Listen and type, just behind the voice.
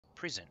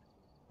prison,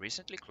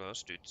 recently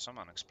closed due to some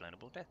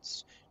unexplainable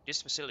deaths.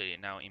 This facility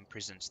now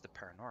imprisons the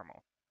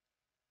paranormal.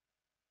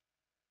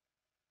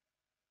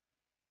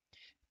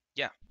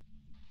 Yeah.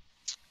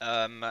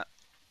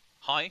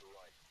 Hi,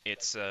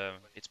 it's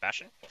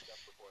Bastion,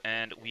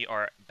 and we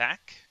are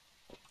back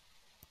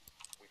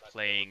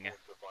playing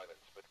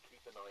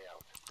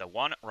the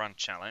one run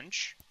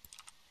challenge,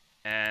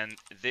 and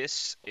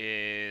this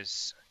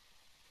is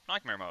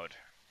nightmare mode.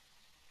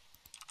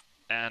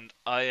 And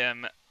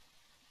I'm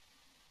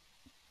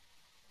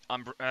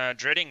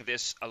dreading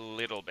this a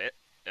little bit,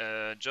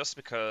 just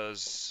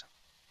because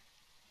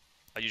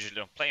I usually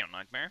don't play on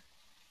nightmare,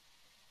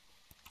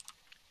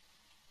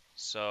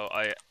 so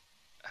I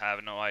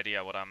have no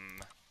idea what I'm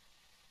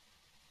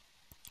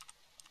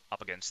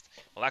up against.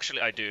 Well,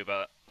 actually I do,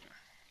 but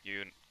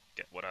you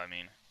get what I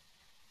mean.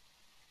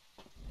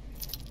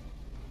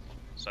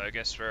 So I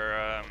guess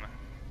we're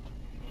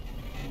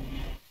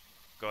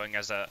going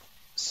as a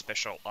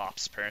special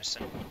ops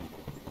person.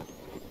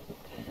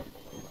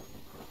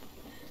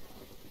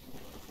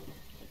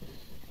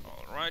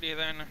 Alrighty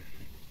then.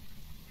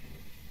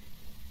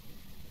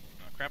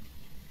 Oh crap.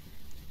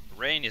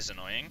 Rain is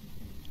annoying.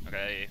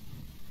 Okay.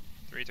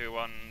 3, 2,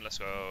 1, let's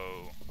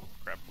go.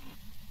 Crap.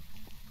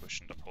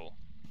 Push and the pull.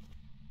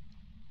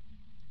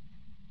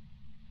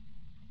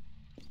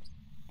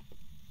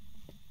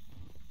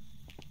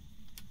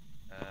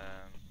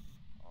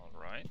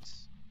 Alright.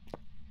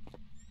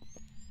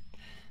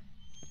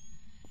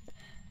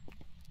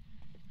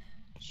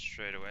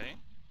 Straight away.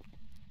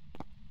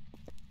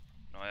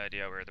 No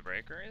idea where the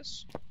breaker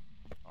is.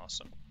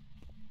 Awesome.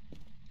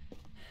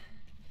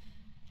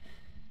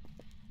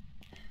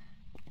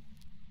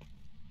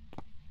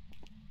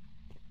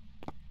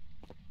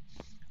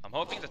 I'm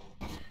hoping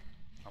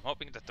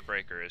that the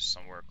breaker is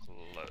somewhere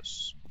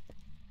close.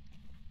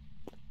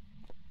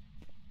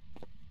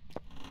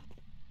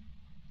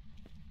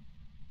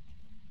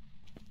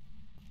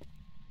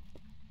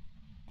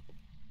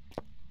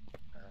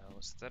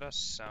 Was that a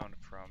sound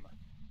from...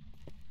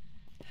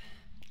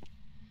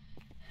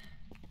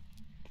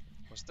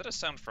 Was that a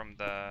sound from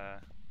the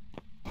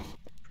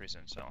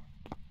prison cell?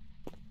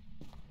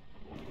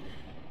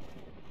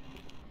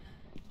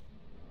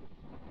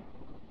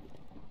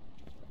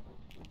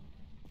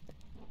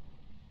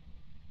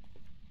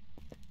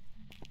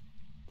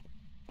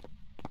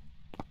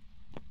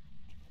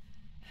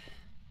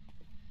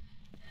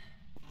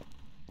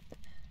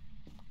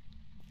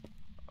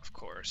 Of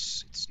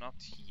course, it's not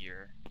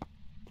here.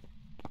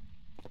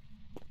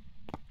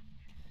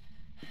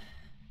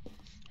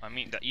 I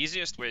mean, the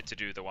easiest way to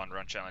do the one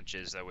run challenge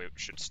is that we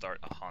should start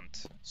a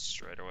hunt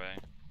straight away.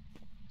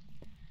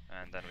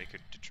 And then we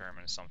could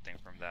determine something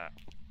from that.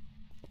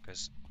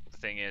 Because the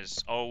thing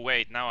is... Oh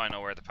wait, now I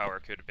know where the power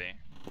could be.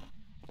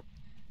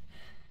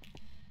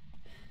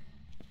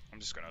 I'm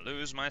just gonna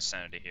lose my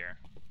sanity here.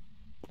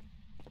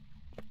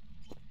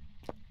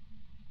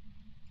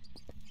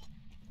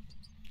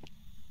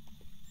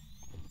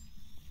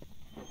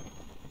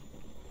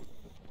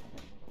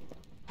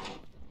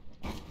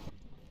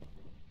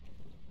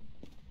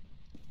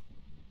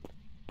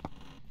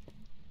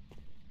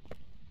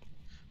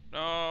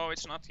 No,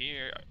 it's not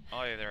here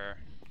either.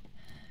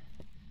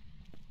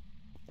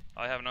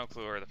 I have no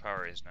clue where the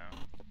power is now.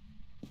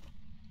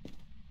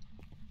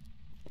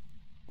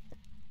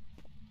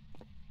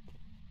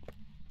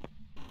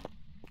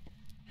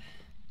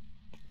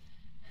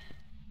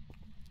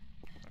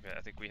 Okay,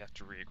 I think we have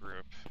to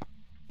regroup.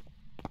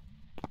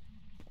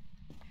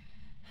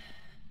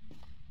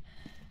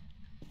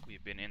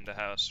 We've been in the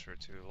house for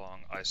too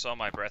long. I saw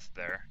my breath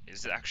there.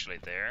 Is it actually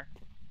there?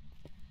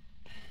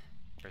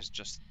 Or is it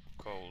just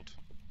cold?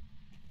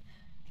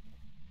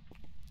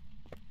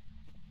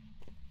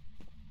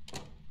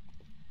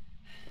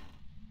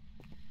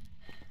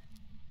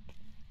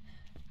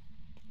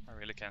 I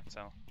really can't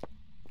tell.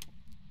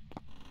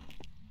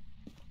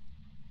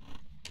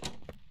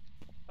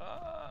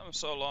 I'm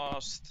so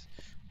lost.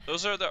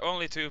 Those are the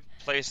only two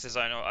places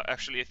I know,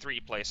 actually 3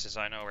 places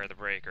I know where the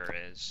breaker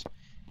is.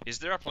 Is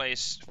there a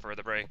place for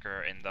the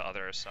breaker in the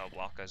other cell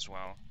block as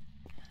well?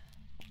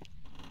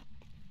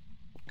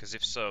 Because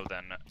if so,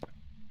 then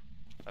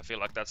I feel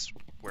like that's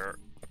where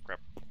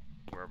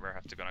we're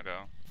have to gonna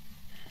go.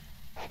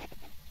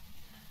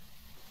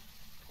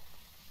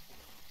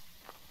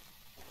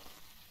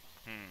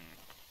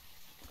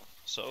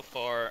 So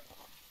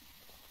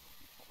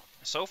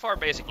far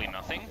basically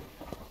nothing.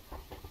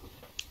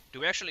 Do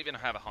we actually even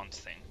have a hunt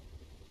thing?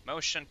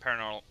 Motion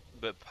paranormal.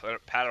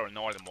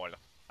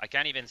 I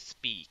can't even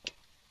speak.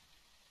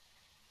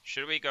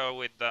 Should we go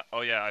with the...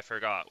 Oh yeah, I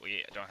forgot.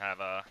 We don't have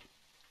a...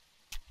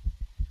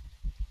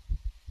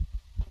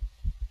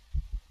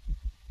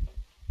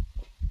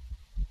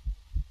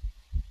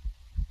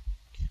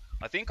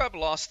 I think I've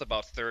lost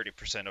about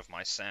 30% of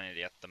my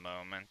sanity at the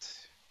moment.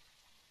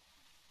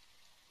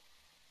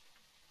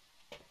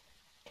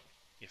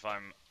 If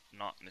I'm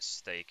not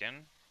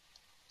mistaken.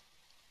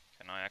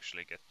 Can I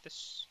actually get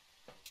this?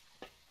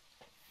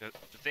 The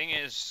thing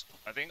is,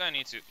 I think I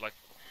need to, like,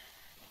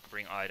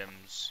 bring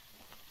items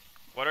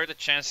What are the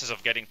chances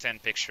of getting 10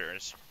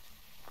 pictures?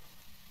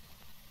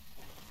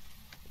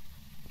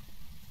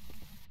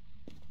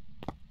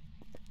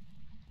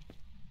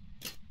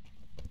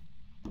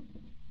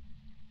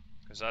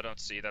 Because I don't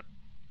see that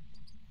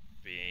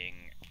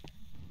being...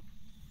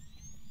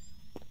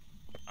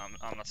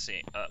 I'm not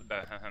seeing...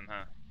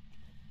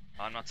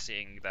 I'm not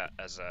seeing that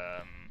as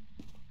a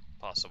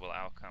possible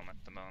outcome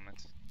at the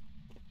moment.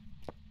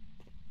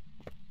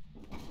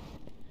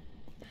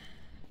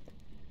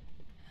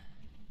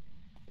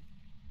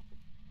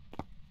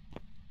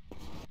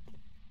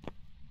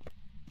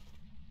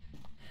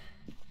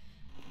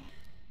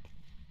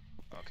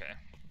 Okay.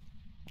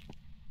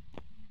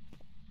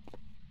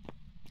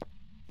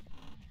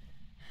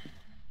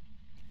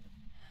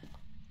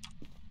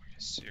 Are you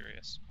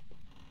serious?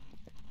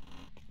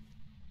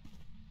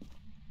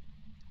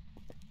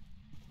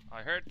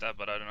 I heard that,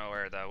 but I don't know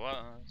where that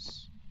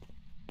was.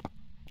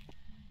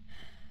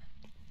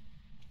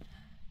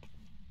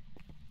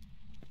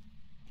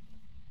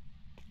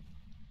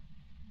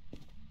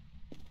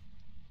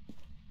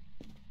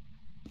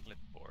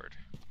 Clipboard.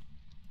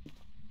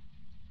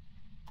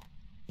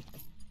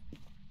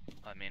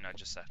 I mean, I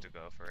just have to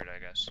go for it, I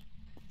guess.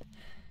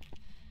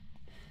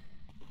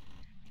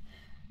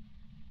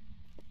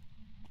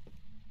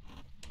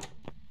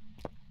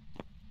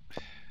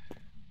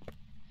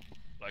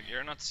 Like,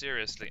 you're not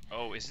seriously...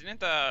 Oh, is it in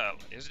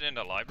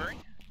the library?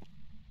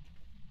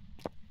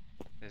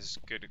 This is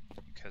good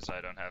because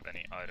I don't have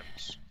any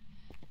items.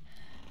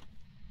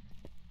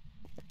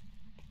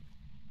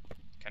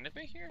 Can it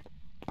be here?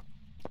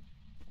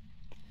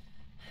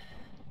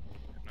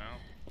 No.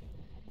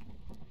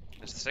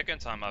 It's the second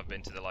time I've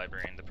been to the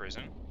library in the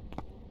prison.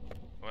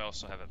 We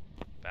also have a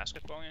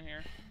basketball in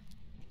here.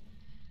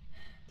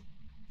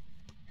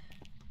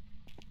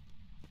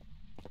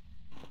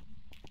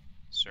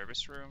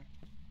 Service room.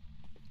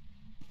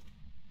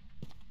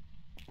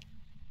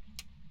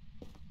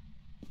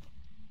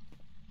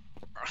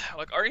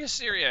 Like, are you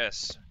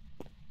serious?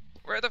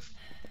 Where the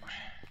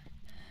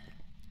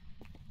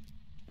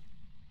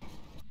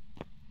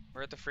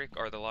freak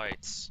are the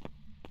lights?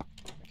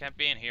 They can't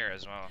be in here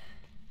as well.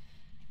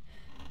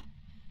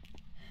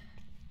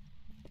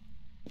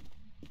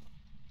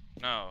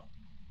 No.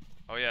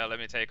 Oh yeah, let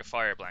me take a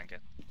fire blanket.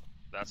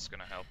 That's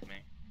gonna help me.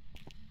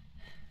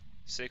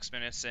 6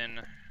 minutes in,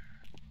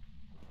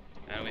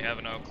 and we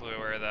have no clue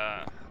where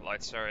the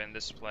lights are in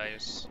this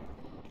place.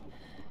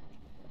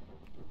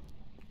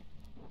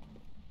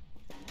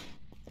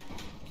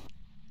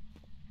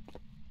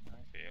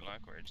 I feel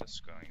like we're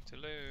just going to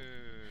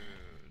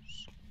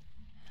lose.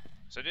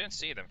 So I didn't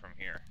see them from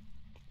here.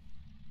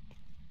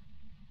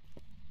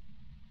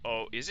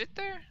 Oh, is it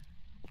there?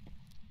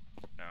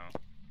 No.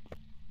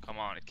 Come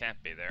on, it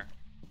can't be there.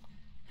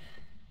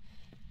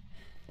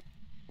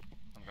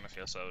 I'm gonna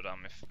feel so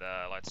dumb if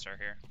the lights are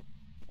here.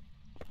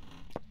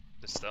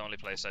 This is the only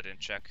place I didn't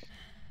check.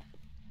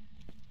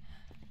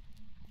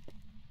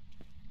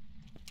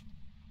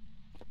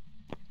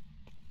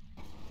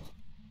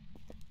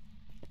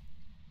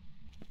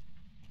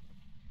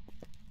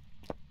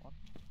 What?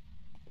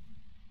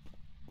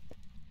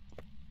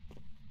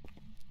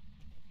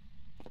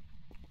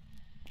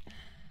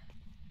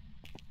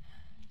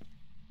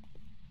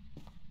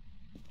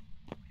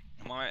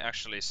 Am I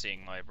actually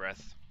seeing my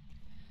breath?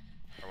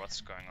 Or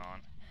what's going on?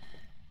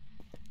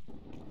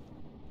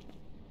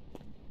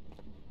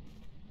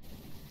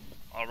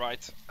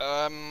 Alright,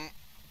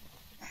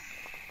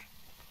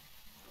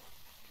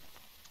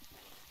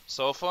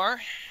 so far,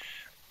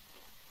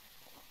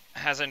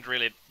 hasn't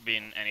really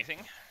been anything.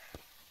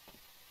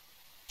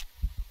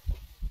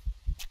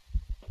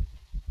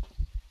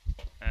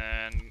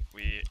 And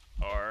we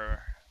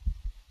are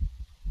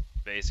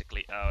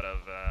basically out of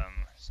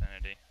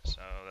sanity,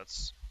 so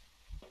that's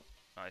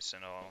nice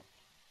and all.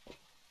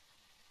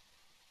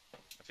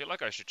 I feel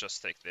like I should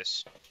just take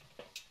this.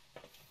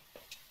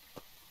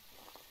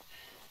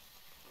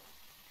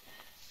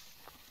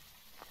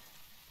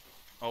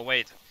 Oh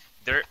wait,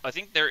 I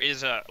think there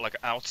is a like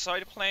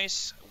outside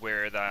place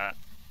where that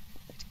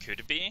it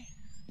could be.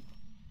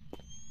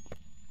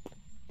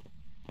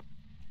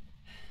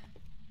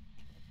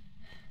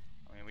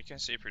 I mean, we can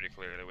see pretty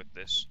clearly with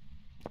this.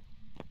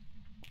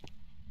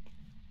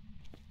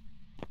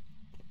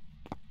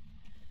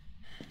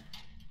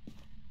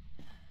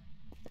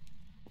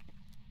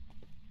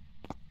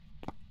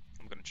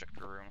 I'm gonna check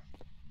the room.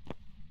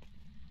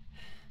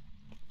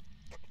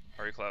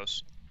 Are you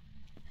close?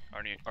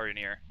 Are you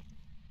near?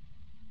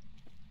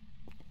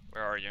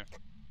 Where are you?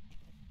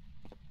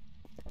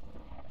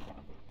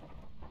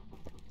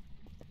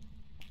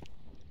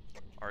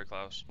 Are you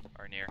close?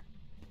 Are you near?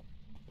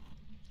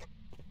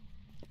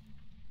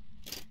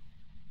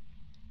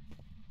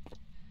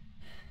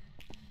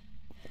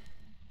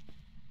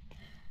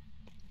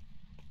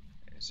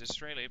 Is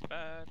this really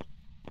bad?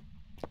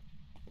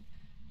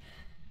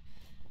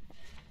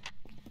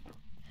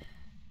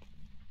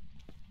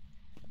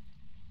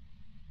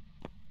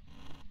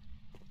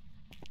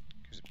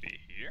 Could it be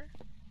here?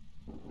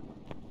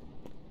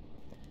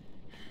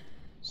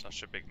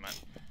 Such a big map.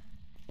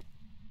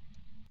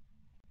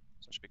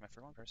 treatment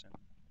for one person.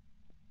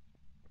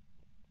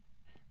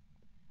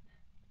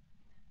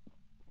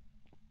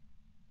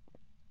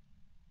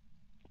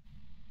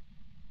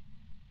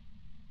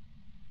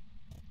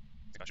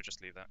 I think I should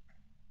just leave that.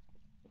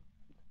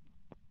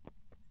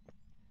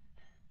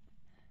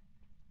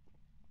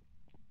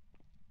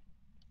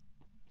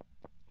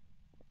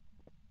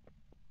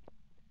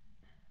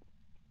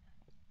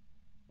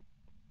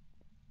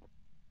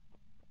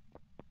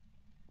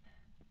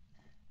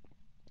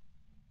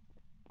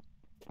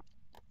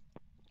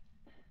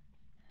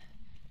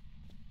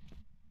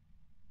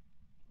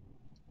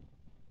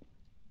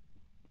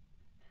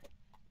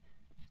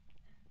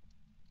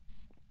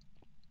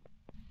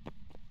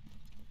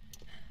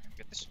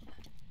 Get this.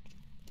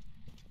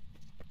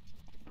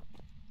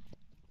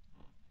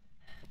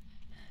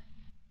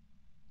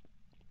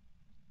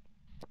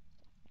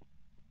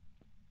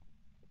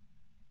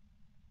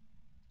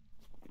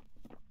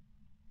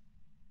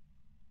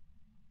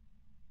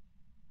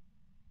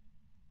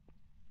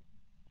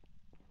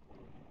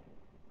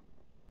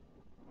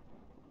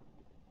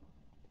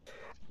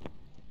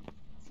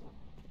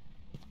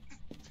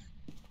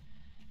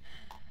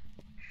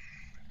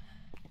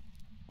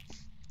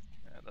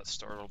 Yeah, that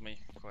startled me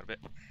quite a bit.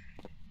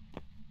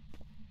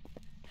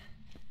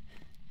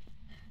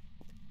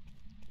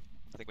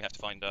 I think we have to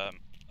find, I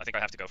think I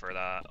have to go for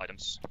the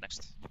items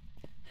next.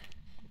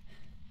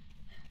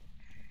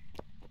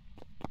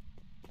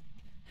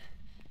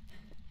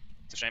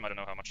 It's a shame I don't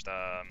know how much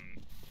the,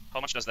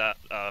 how much does that,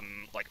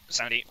 like,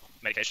 sanity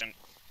medication,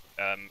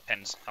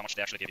 pens, how much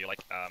they actually give you,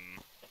 like,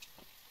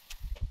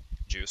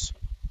 juice.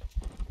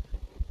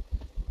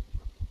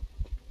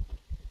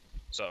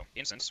 So,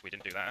 instance, we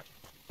didn't do that.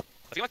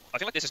 I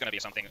feel like this is gonna be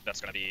something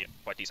that's gonna be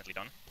quite decently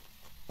done.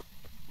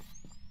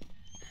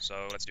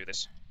 So, let's do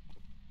this.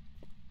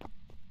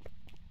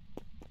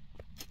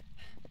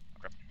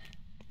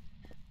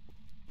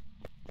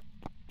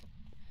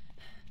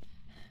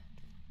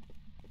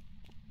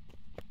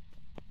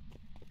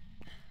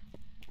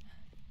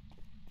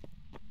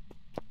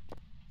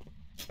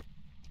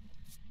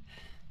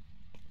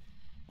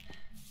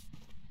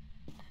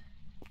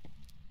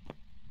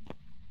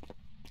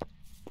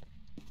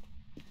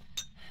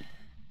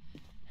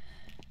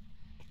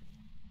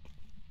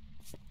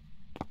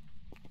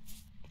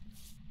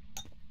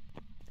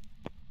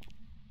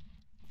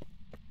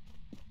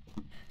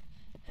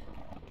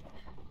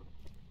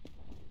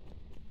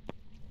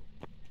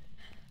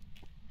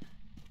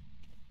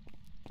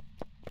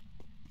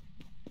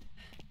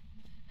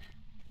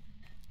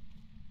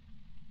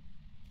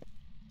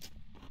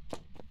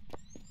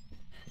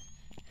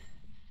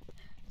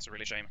 It's a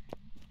really shame.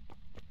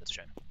 It's a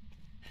shame.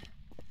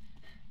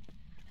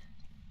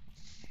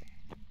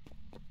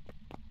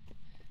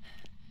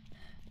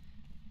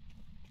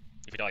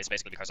 If he dies,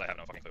 basically because I have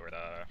no fucking clue where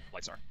the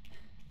lights are.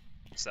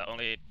 It's the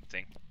only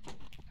thing. Can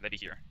they be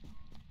here?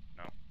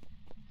 No.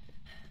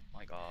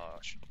 My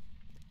gosh.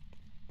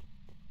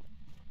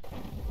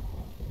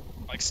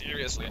 Like,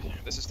 seriously,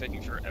 this is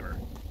taking forever.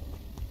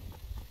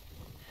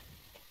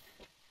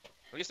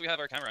 At least we have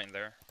our camera in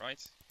there,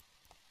 right?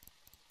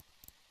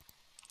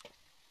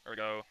 There we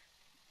go.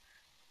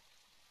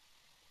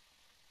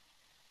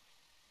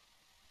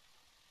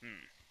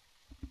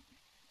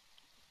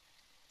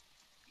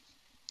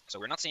 So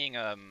we're not seeing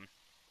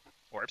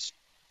orbs,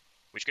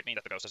 which could mean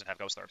that the ghost doesn't have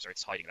ghost orbs or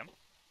it's hiding them.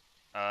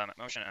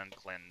 Motion and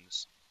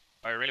cleanse.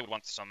 I really would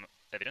want some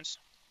evidence.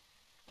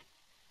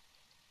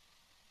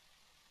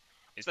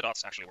 Is the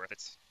dots actually worth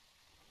it?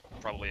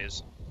 Probably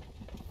is.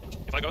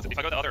 If I go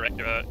the other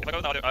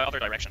other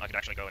direction, I could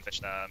actually go and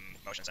fetch the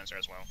motion sensor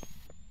as well.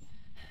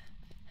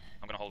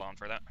 I'm gonna hold on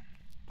for that.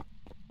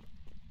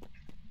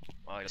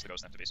 Why does the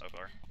ghost have to be so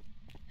far?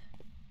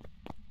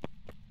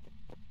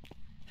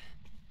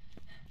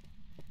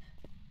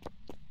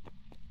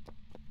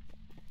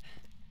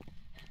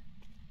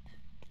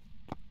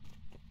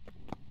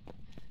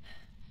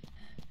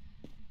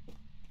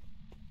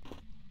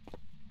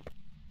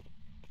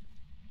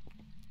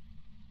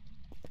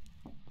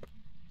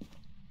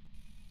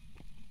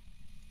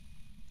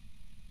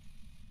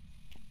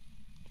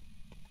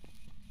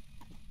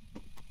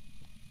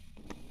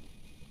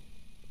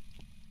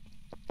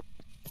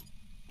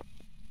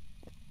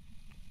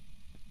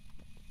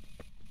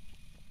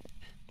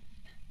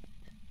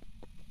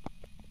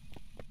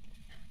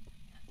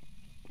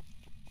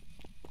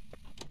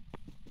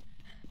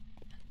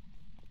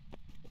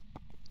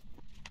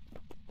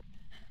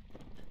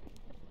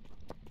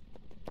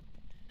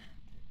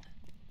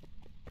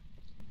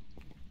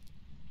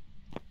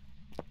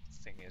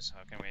 Thing is,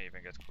 how can we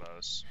even get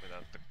close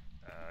without the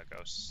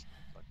ghosts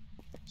like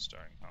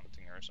starting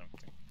hunting or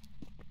something?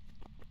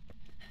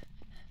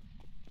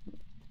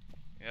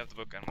 We have the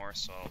book and more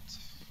salt.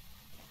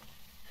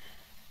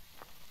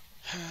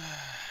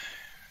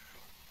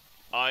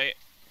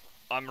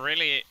 I'm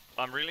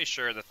really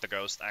sure that the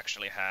ghost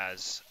actually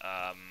has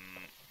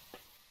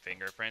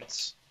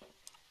fingerprints.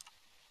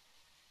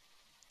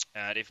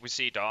 And if we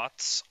see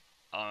dots,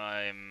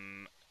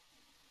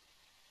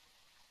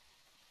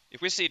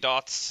 if we see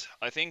dots,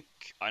 I think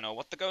I know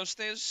what the ghost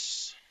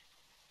is.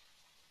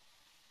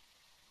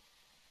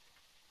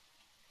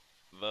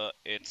 but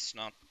it's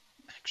not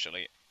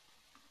actually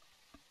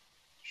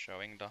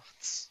showing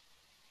dots.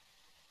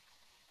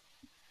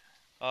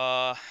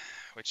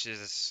 Which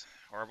is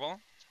horrible.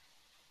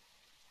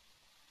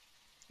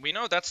 We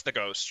know that's the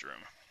ghost room.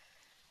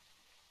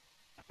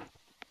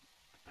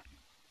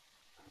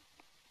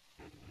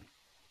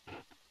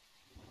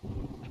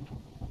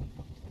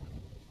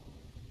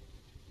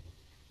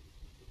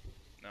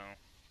 No.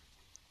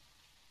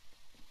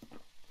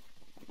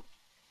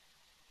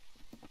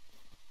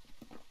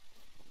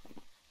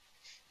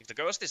 If the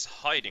ghost is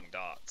hiding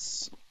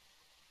dots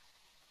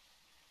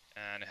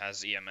and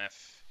has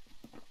EMF.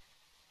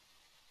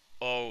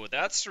 Oh,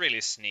 that's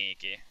really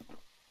sneaky.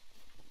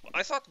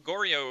 I thought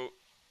Goryo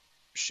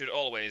should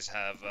always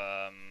have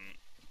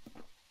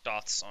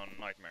dots on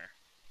Nightmare.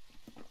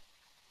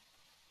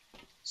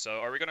 So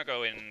are we gonna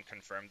go in and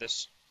confirm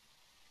this?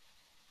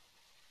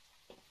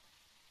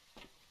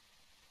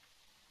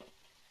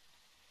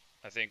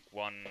 I think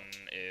 1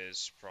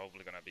 is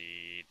probably gonna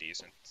be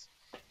decent.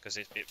 Because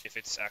if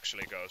it's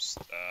actually ghost,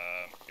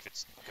 if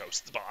it's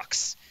ghost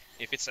box,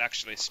 if it's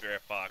actually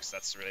spirit box,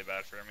 that's really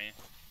bad for me.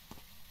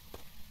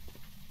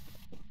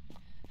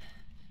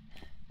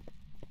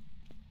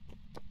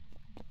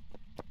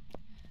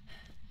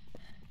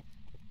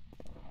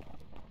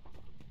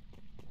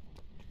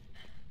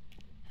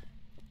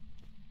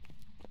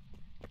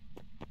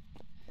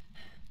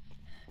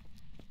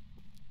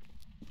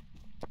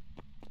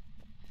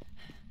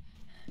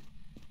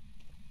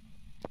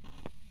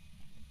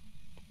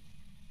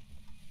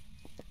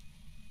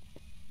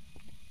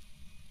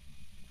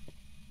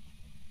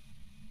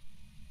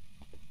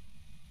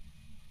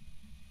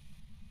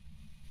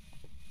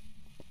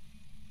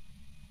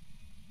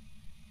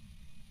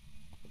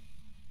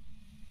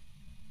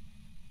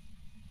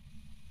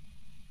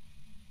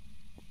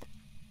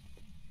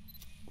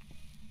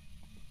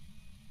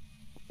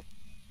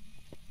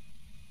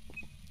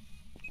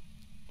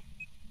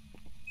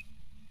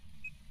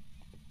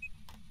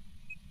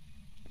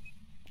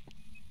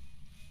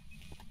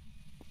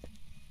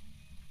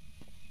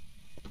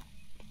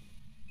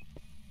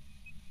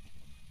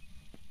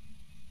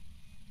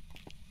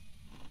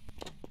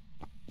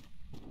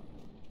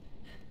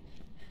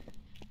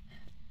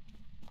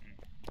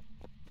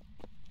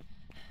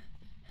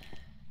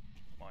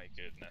 My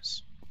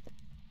goodness.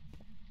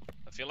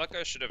 I feel like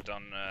I should have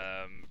done,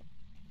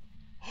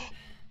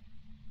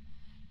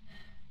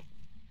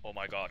 oh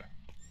my god.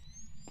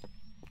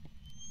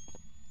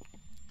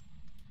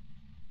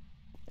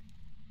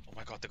 Oh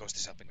my god, the ghost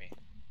is helping me.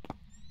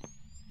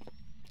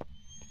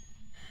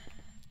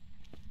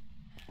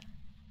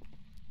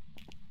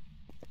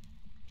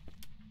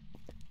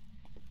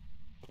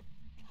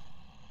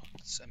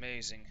 It's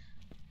amazing.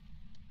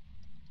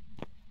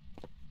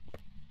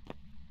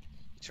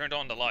 He turned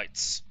on the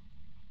lights.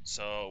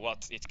 So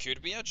what, it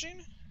could be a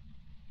Jinn?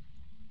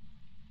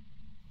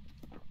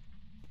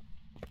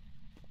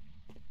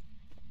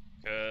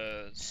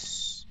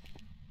 Cause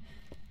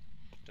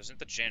doesn't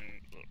the Jinn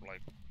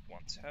like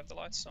want to have the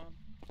lights on?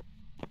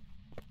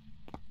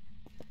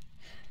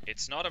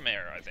 It's not a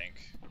mirror, I think.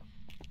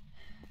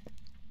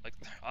 Like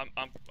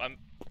I'm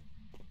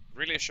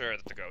really sure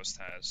that the ghost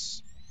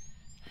has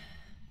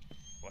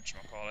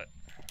whatchamacallit.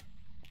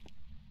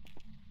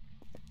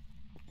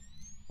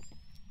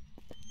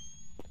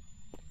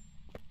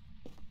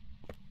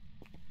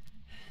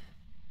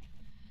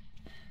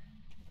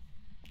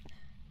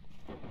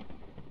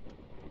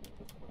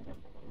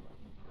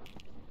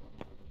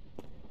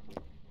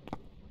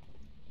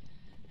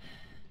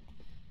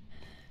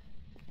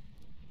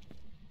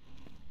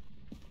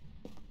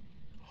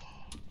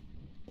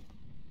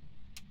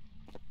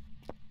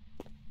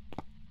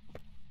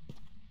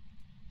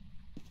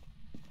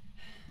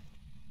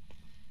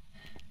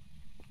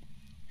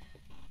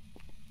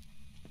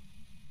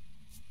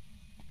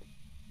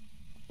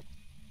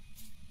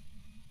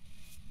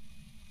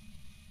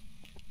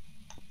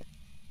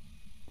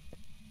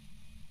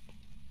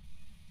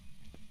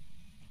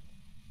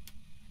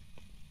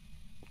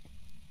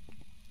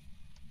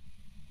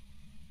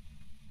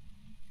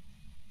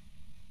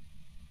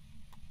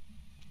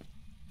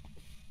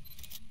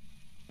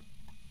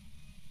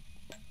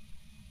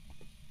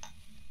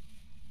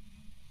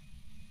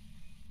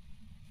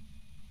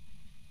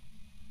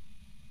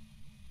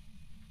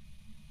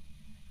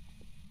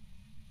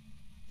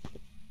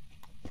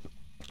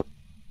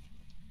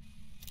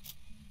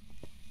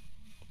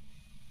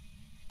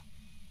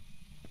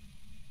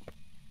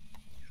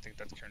 I think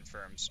that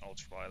confirms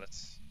ultraviolet,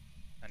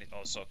 and it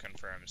also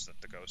confirms that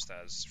the ghost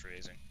has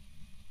freezing.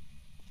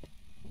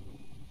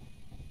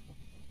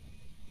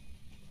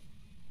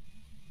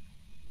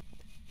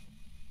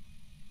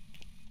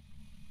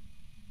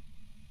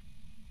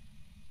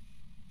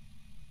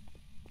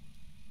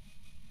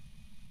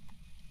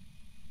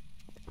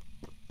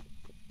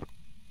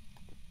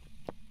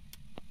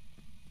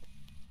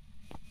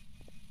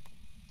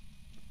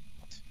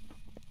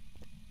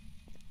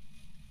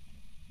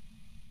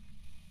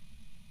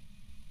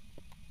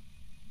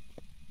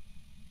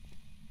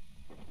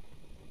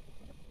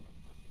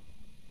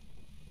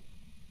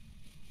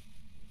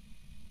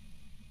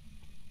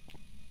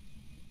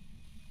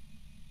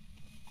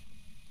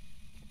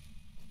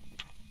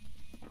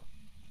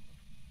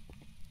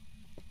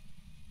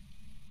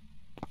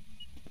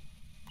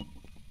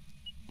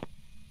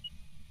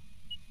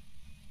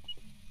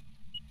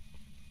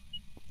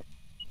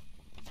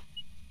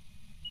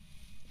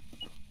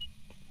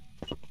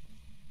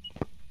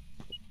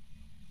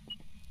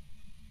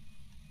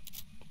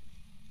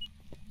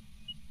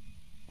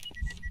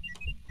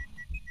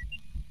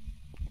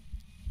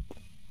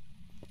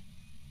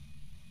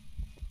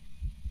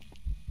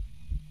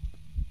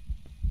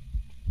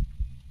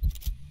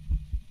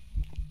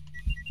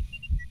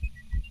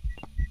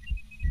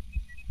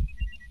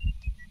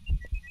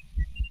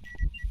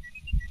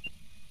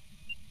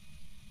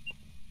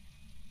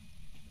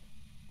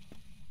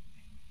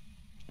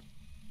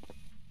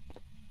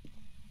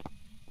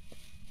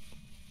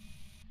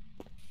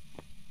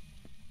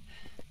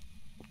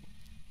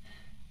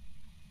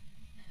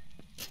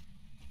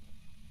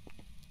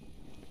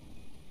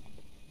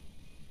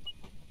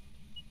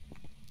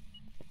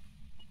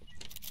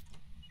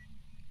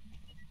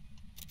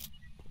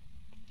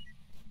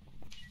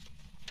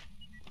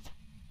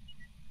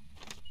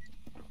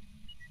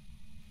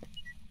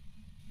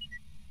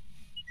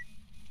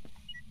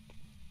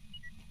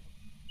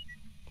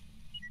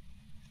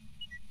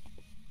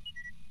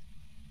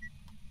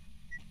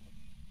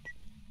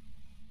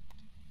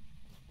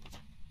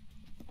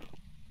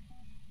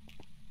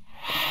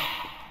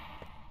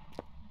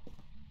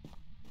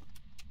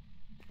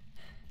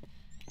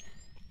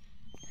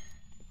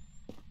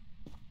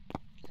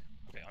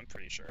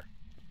 pretty sure.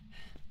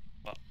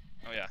 But,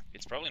 oh yeah,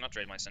 it's probably not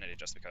drained my sanity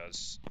just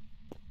because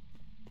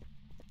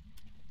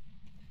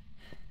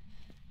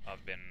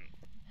I've been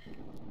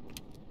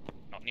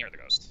not near the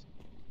ghost.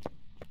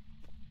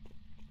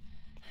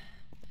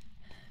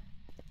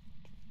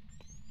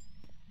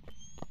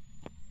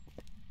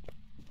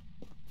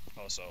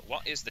 Also,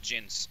 what is the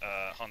Jin's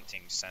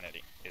hunting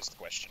sanity is the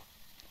question.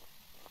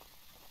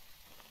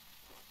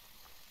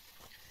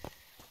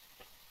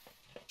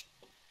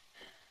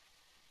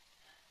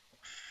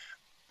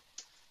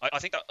 I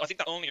think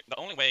the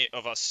only way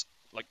of us,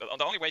 like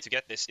the only way to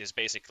get this is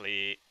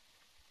basically,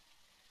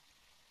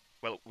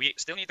 well, we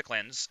still need the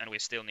cleanse and we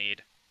still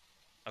need,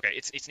 okay,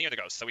 it's near the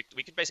ghost, so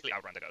we could basically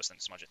outrun the ghost and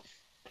smudge it,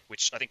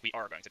 which I think we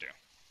are going to do.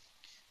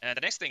 And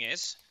the next thing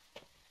is,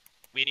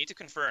 we need to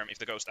confirm if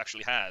the ghost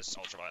actually has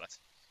ultraviolet.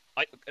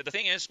 The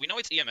thing is, we know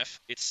it's EMF.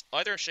 It's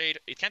either shade.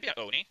 It can't be an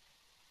Oni.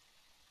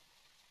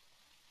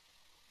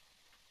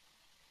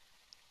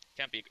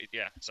 Can't be.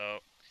 Yeah.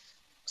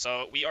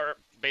 So we are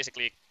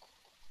basically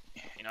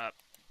in a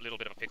little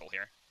bit of a pickle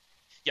here.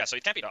 Yeah. So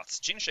it can't be dots.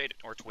 Jin shade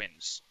or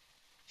twins.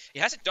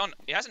 It hasn't done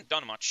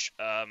much.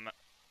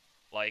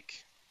 Like.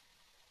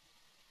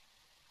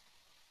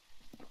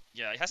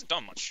 Yeah, it hasn't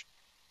done much.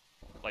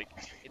 Like,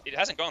 it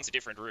hasn't gone to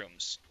different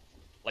rooms.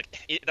 Like,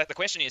 the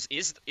question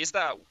is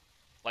that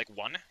like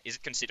 1? Is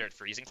it considered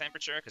freezing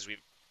temperature? Because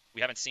we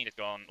haven't seen it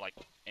gone like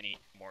any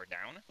more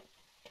down.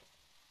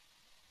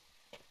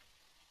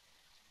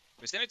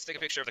 We still need to take a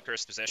picture of the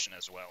cursed possession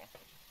as well.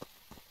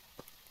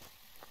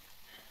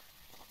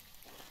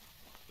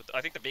 But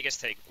I think the biggest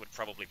take would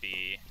probably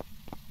be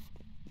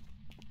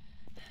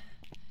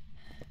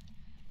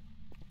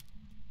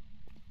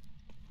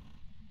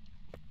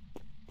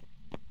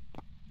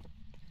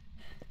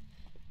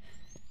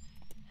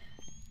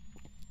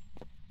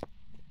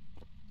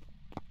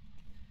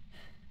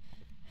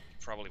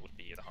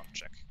the hunt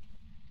check.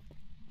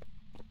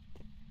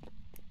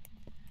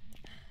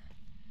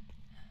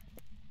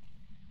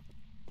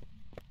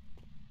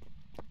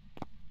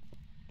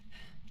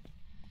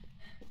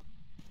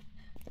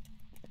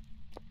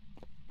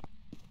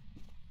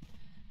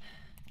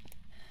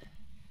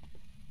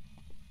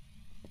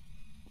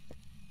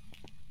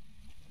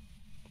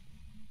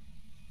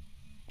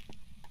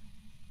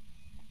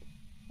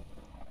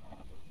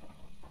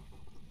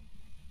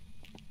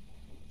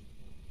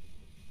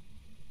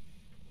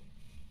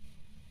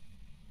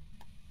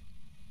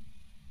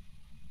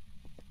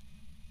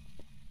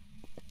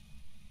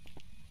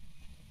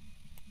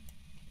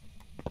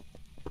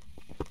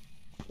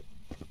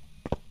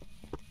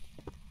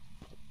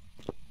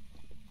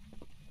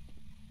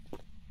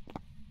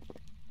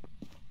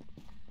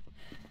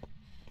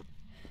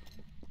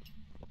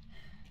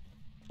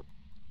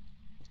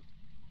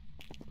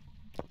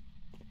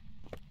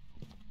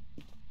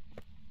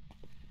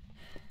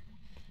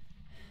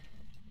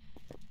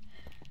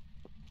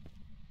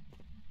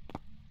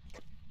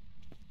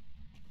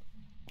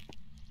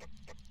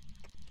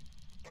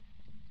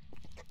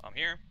 I'm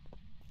here.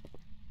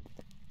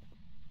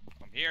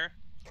 I'm here.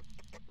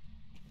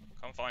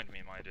 Come find me,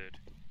 my dude.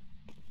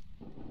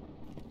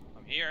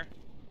 I'm here.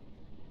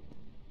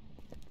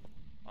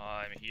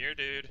 I'm here,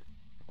 dude.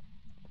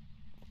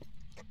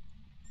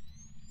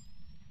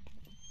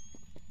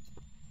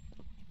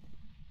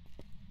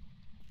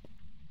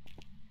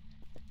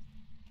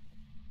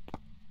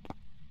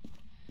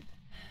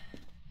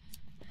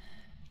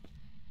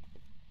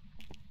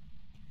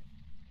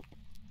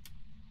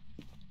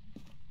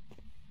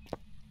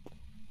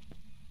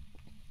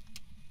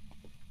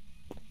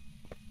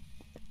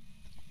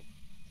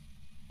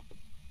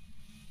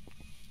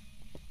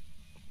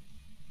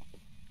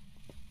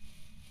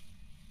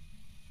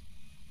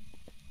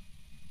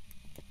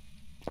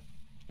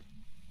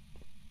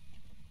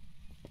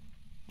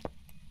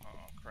 Oh,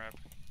 crap.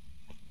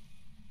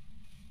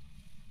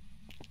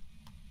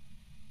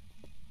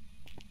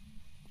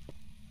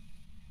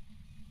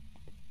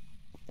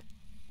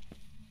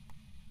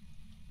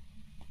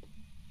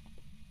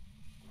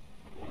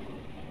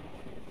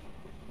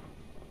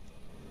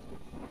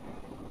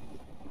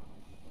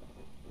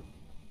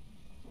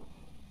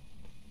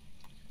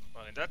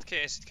 Well, in that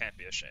case, it can't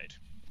be a shade.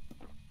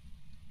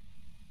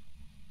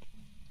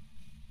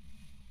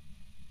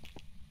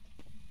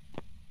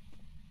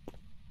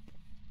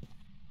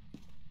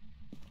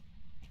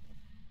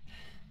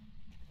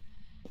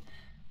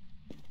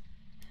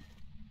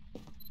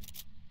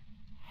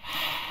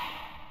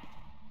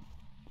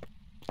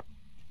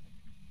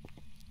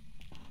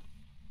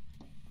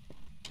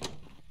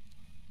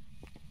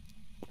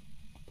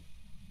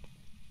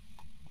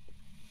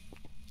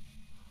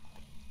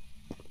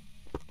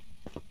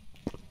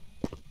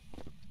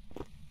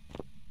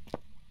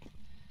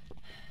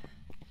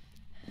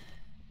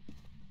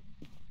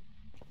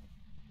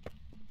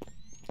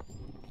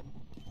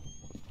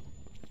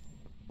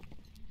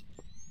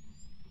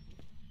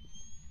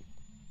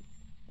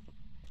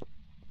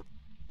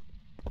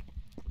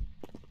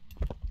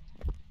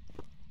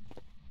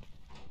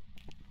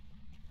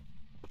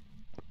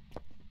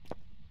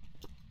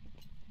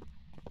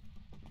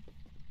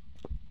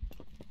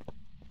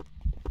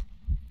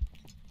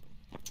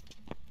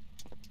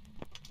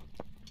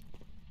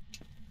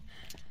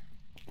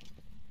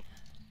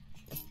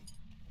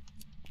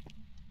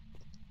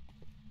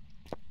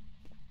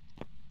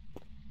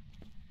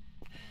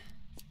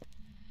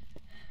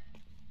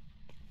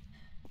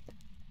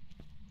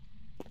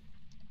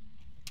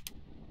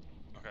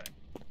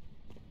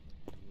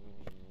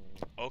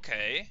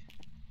 Okay.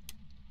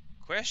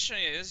 Question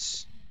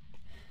is,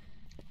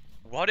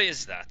 what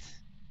is that?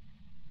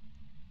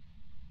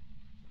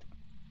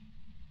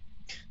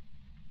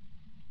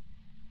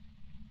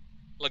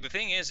 Like, the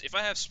thing is, if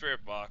I have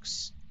Spirit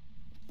Box,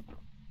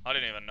 I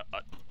don't even know.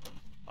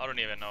 I don't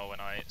even know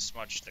when I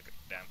smudged the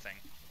damn thing.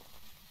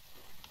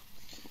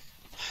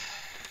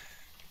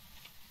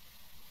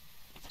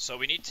 So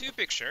we need 2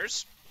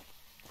 pictures,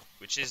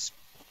 which is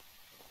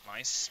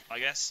nice, I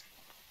guess.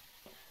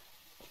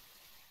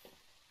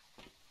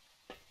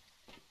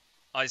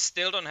 I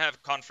still don't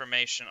have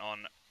confirmation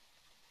on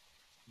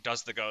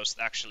does the ghost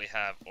actually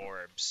have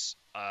orbs.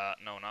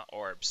 No, not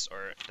orbs,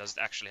 or does it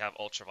actually have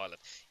ultraviolet?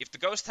 If the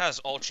ghost has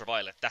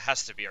ultraviolet, that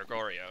has to be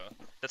Argorio.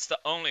 That's the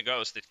only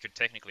ghost it could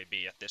technically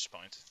be at this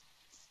point.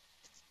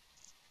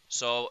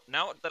 So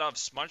now that I've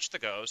smudged the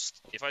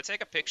ghost, if I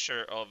take a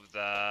picture of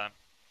the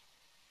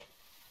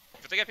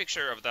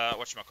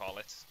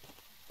whatchamacallit,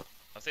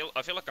 I feel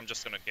like I'm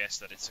just gonna guess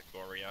that it's a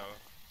Goryo.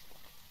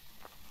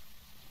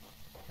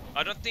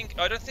 I don't think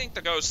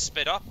the ghost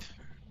sped up,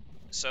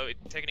 so it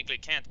technically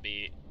can't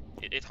be.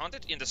 It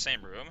hunted in the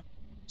same room,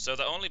 so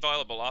the only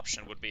viable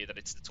option would be that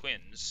it's the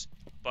twins,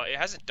 but it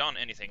hasn't done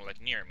anything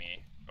like near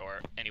me or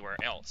anywhere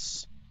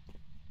else,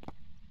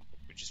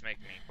 which is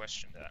making me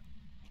question that.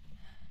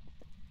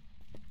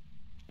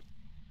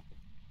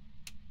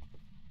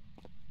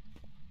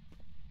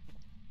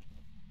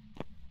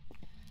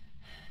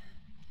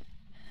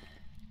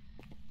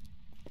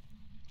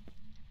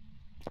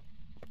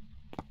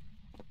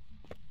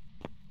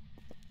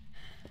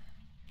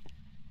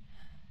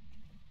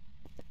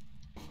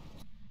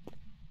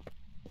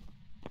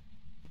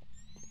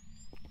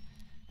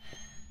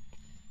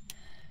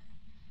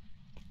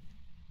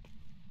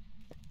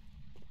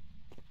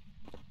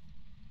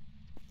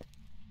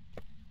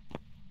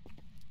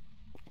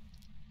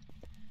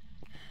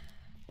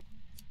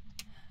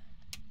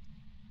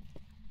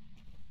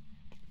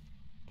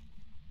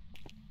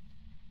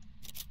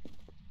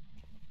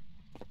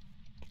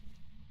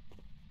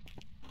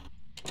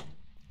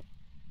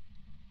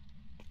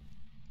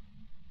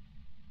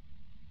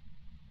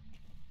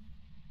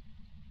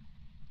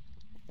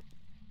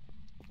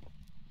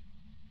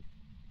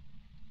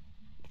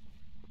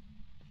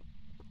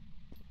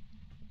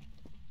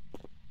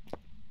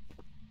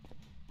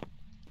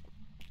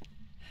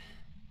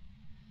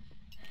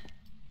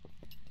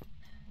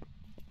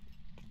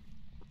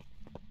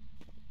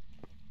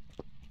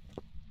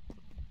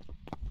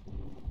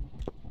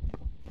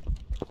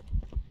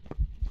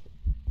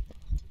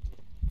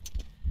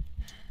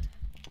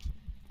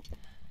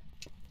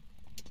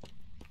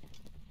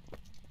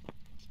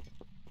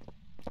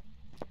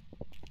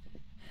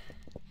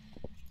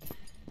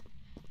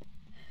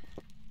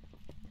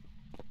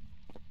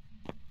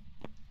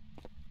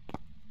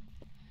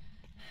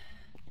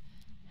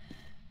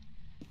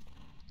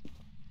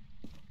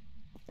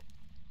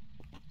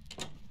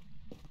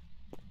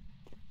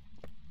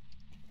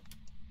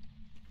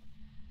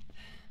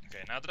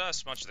 Okay, now that I've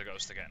smudged the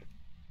ghost again,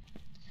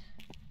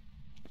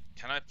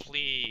 can I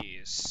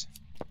please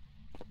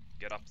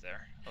get up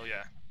there? Oh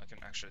yeah, I can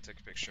actually take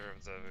a picture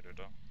of the voodoo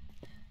doll.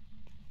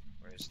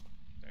 Where is it?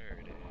 There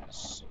it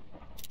is.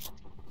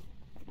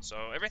 So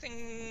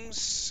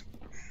everything's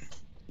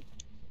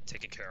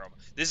taken care of.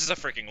 This is a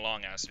freaking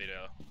long ass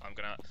video.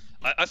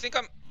 I think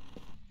I'm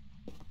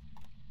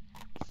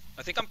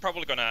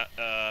probably gonna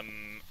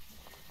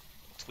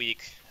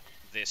tweak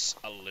this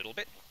a little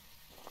bit.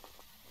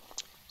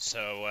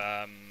 So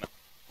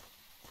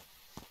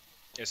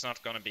it's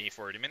not gonna be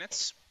 40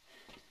 minutes.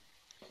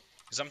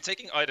 Because I'm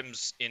taking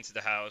items into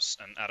the house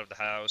and out of the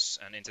house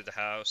and into the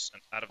house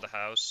and out of the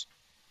house.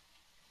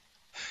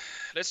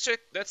 Let's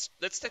take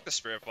the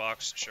spirit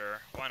box,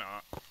 sure, why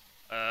not?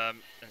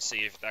 And see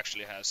if it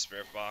actually has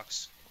spirit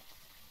box.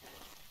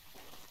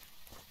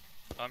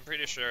 I'm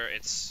pretty sure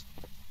it's...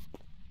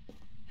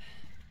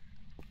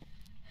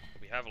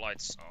 We have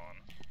lights on.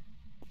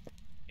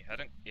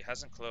 It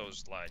hasn't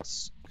closed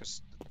lights,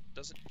 because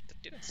that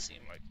didn't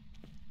seem like...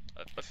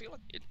 I feel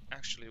like it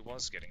actually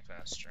was getting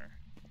faster.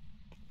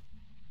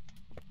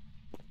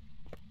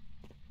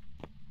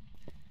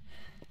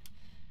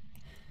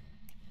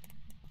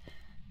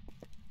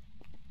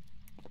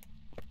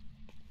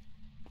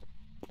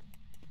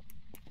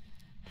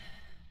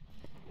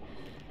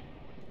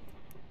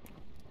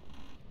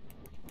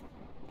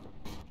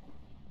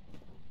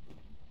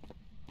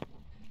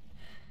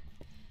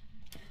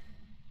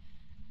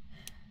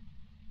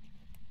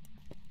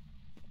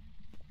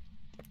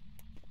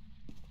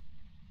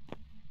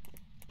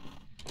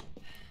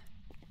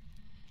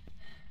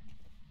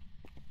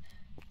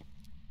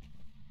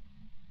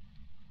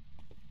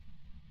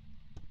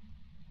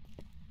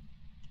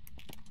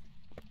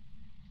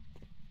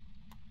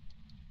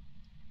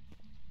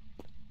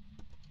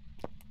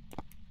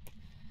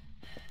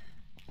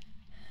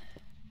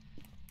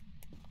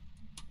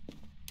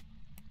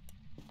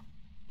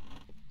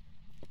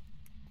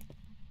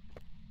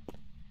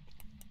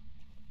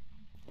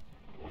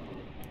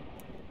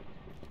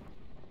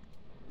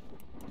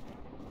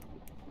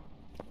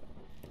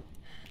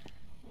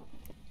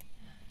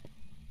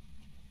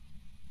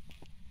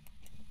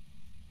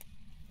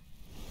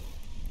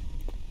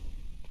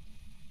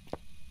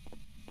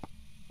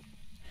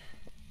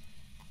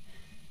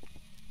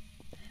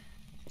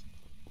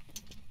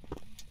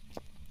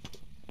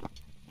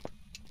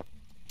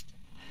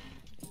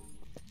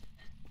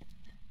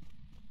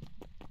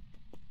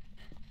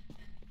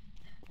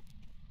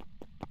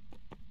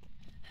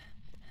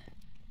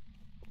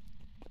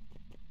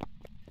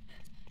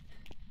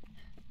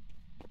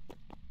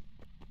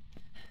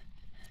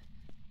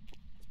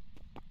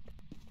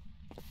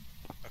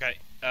 Okay,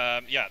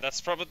 yeah,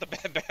 that's probably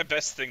the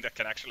best thing that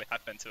can actually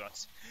happen to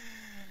us.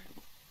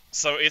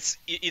 So it's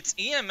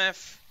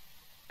EMF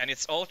and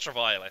it's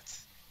ultraviolet,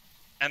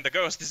 and the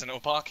ghost is an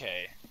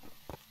opake.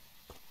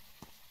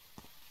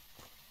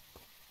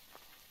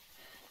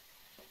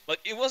 Like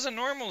it was a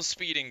normal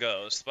speeding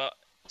ghost, but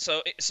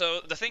so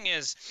the thing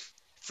is,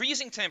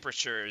 freezing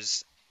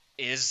temperatures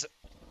is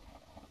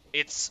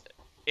it's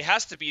it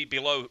has to be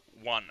below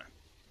 1.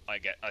 I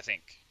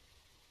think,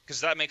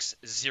 because that makes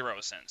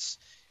 0 sense.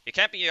 It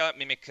can't be a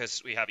mimic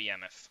because we have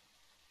EMF.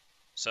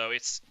 So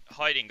it's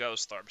hiding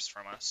ghost orbs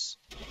from us.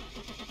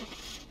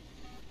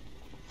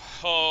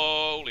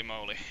 Holy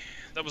moly.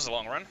 That was a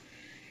long run.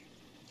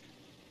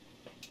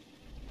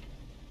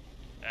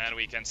 And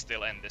we can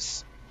still end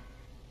this.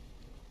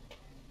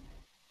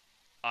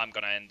 I'm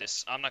gonna end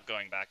this. I'm not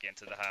going back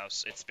into the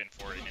house. It's been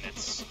 40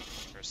 minutes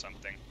or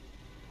something.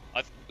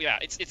 Yeah,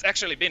 it's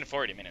actually been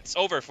 40 minutes.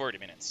 Over 40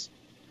 minutes.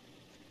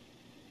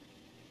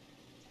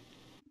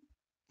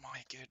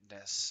 My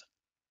goodness.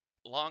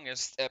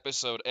 Longest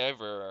episode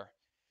ever.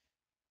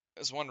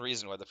 There's one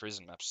reason why the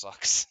prison map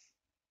sucks.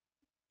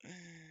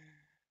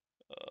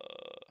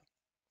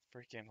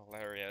 Freaking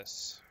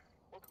hilarious.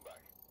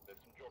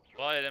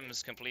 Buy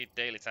items, complete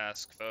daily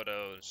task,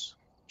 photos.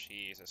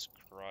 Jesus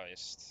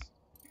Christ.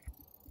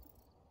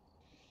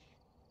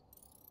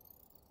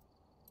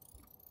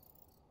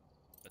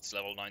 It's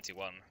level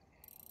 91.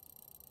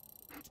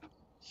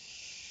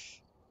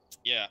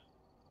 Yeah.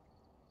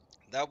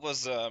 That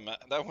was the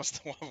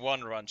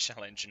one run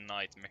challenge in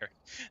nightmare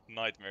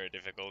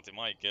difficulty.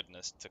 My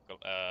goodness,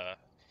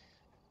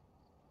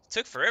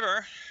 took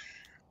forever.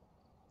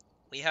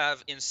 We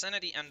have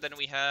Insanity and then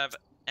we have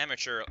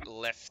Amateur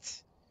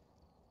left.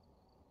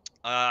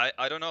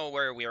 I don't know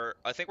where we are.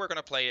 I think we're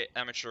gonna play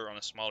Amateur on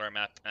a smaller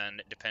map,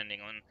 and depending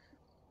on,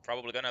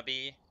 probably gonna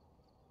be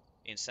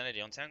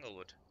Insanity on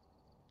Tanglewood.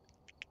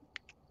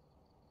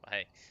 But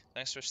hey,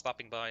 thanks for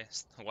stopping by,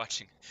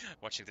 watching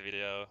the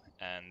video,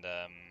 and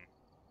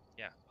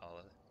yeah,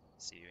 I'll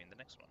see you in the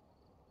next one.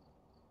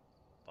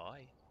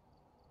 Bye.